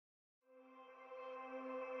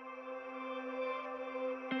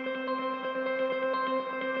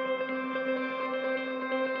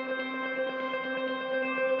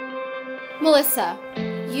Melissa,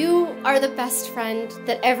 you are the best friend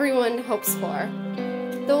that everyone hopes for.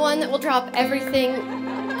 The one that will drop everything,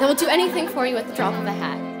 that will do anything for you at the drop of a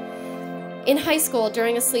hat. In high school,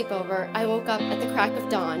 during a sleepover, I woke up at the crack of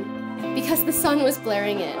dawn because the sun was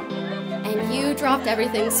blaring in. And you dropped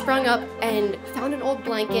everything, sprung up, and found an old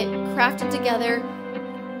blanket, crafted together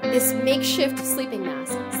this makeshift sleeping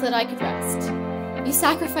mask so that I could rest. You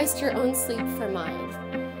sacrificed your own sleep for mine.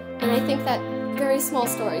 And I think that very small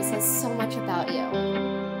story says so much about you.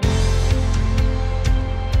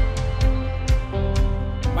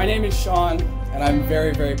 My name is Sean, and I'm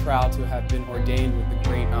very, very proud to have been ordained with the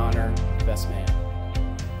great honor of best man.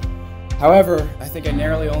 However, I think I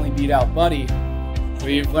narrowly only beat out Buddy, who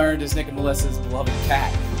you've learned is Nick and Melissa's beloved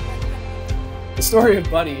cat. The story of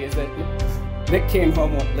Buddy is that Nick came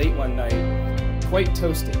home late one night, quite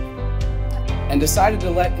toasted, and decided to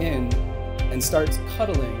let in and starts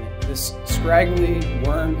cuddling this scraggly,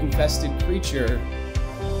 worm-infested creature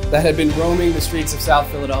that had been roaming the streets of South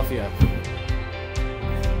Philadelphia.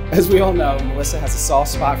 As we all know, Melissa has a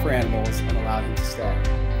soft spot for animals and allowed him to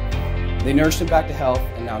stay. They nursed him back to health,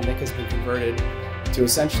 and now Nick has been converted to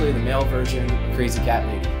essentially the male version of Crazy Cat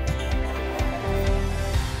Lady.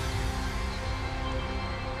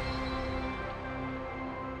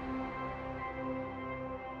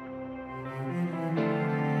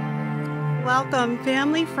 Welcome,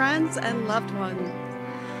 family, friends, and loved ones.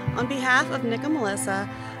 On behalf of Nick and Melissa,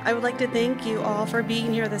 I would like to thank you all for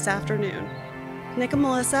being here this afternoon. Nick and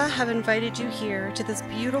Melissa have invited you here to this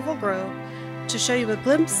beautiful grove to show you a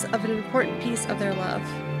glimpse of an important piece of their love.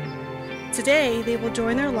 Today, they will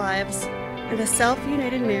join their lives in a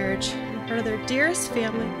self-united marriage in front of their dearest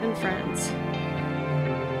family and friends.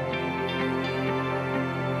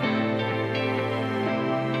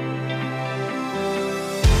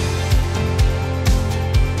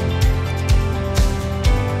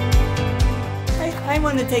 I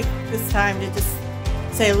want to take this time to just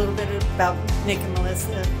say a little bit about Nick and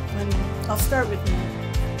Melissa. I'll start with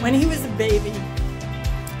Nick. When he was a baby,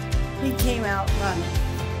 he came out running.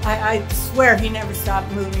 I swear he never stopped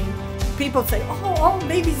moving. People say, oh, all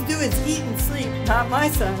babies do is eat and sleep. Not my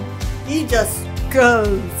son. He just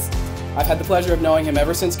goes. I've had the pleasure of knowing him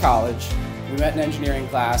ever since college. We met in engineering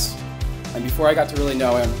class, and before I got to really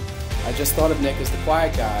know him, I just thought of Nick as the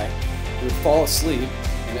quiet guy who would fall asleep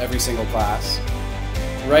in every single class,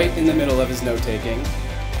 right in the middle of his note-taking.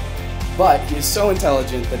 But he is so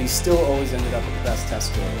intelligent that he still always ended up with the best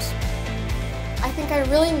test scores. I think I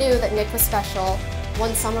really knew that Nick was special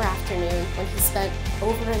one summer afternoon when he spent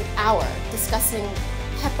over an hour discussing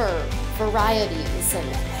pepper varieties and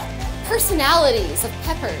personalities of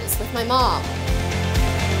peppers with my mom.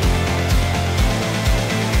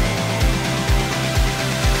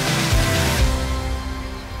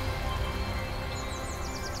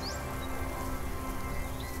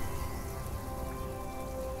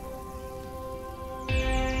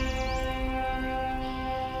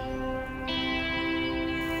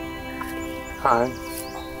 Hi.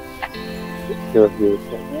 You look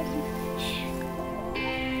beautiful.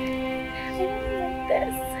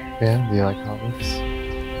 This. Yeah, do you like olives?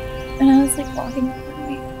 And I was like walking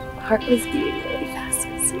away, my heart was beating really fast. I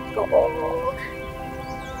was like, oh.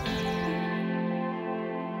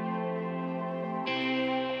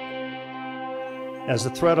 As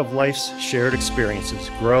the thread of life's shared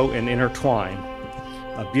experiences grow and intertwine,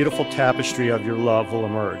 a beautiful tapestry of your love will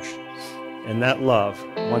emerge. And that love,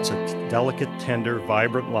 once a delicate, tender,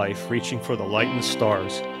 vibrant life reaching for the light and the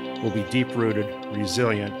stars, will be deep-rooted,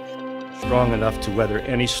 resilient, strong enough to weather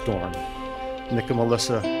any storm. Nick and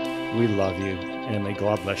Melissa, we love you, and may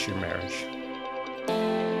God bless your marriage.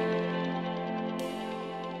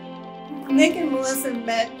 Nick and Melissa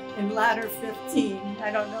met in ladder 15, I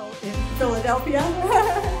don't know, in Philadelphia.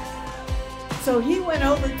 So he went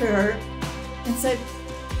over to her and said,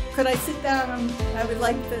 could I sit down? I would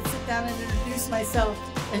like to sit down and introduce myself.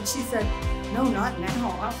 And she said, no, not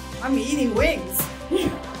now. I'm eating wings.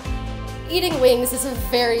 Eating wings is a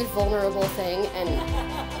very vulnerable thing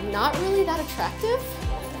and not really that attractive.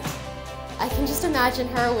 I can just imagine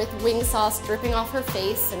her with wing sauce dripping off her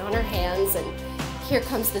face and on her hands, and here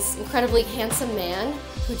comes this incredibly handsome man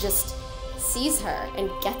who just sees her and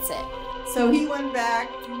gets it. So he went back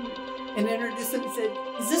and introduced him and said,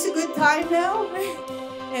 is this a good time now?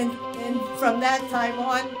 And from that time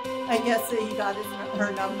on, I guess he got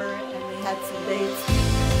her number and they had some dates.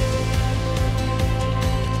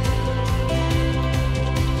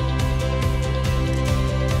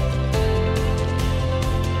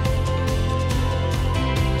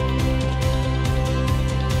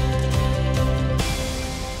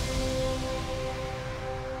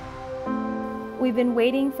 We We've been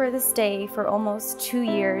waiting for this day for almost 2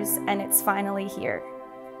 years, and it's finally here.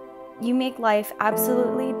 You make life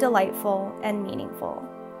absolutely delightful and meaningful.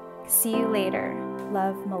 See you later.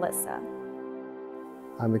 Love, Melissa.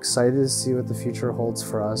 I'm excited to see what the future holds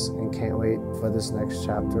for us and can't wait for this next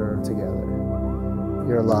chapter together.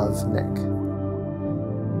 Your love, Nick.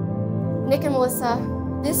 Nick and Melissa,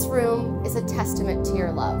 this room is a testament to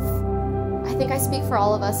your love. I think I speak for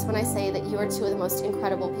all of us when I say that you are two of the most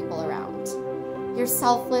incredible people around. You're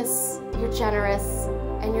selfless, you're generous,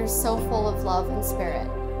 and you're so full of love and spirit.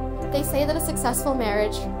 They say that a successful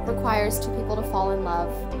marriage requires two people to fall in love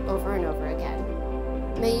over and over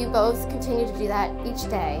again. May you both continue to do that each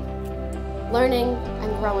day, learning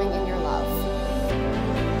and growing in your love.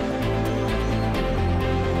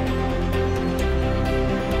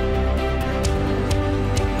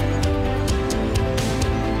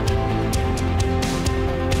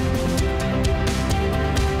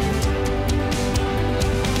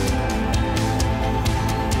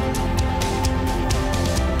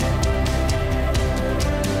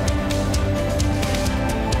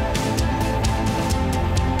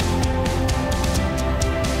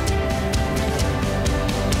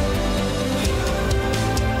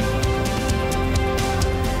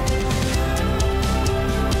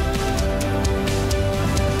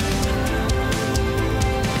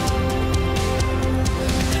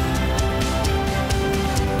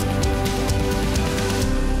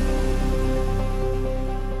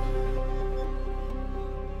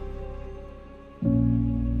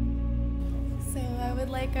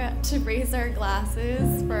 To raise our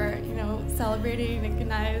glasses for, celebrating Nick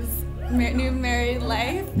and I's new married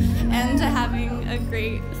life and to having a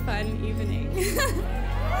great, fun evening.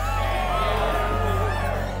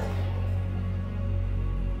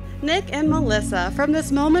 Nick and Melissa, from this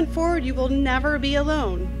moment forward, you will never be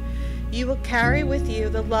alone. You will carry with you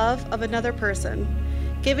the love of another person,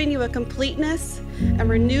 giving you a completeness and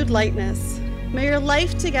renewed lightness. May your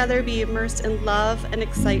life together be immersed in love and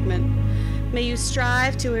excitement. May you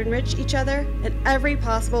strive to enrich each other in every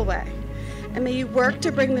possible way, and may you work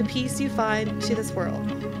to bring the peace you find to this world.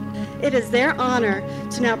 It is their honor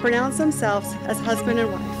to now pronounce themselves as husband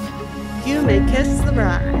and wife. You may kiss the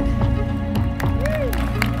bride.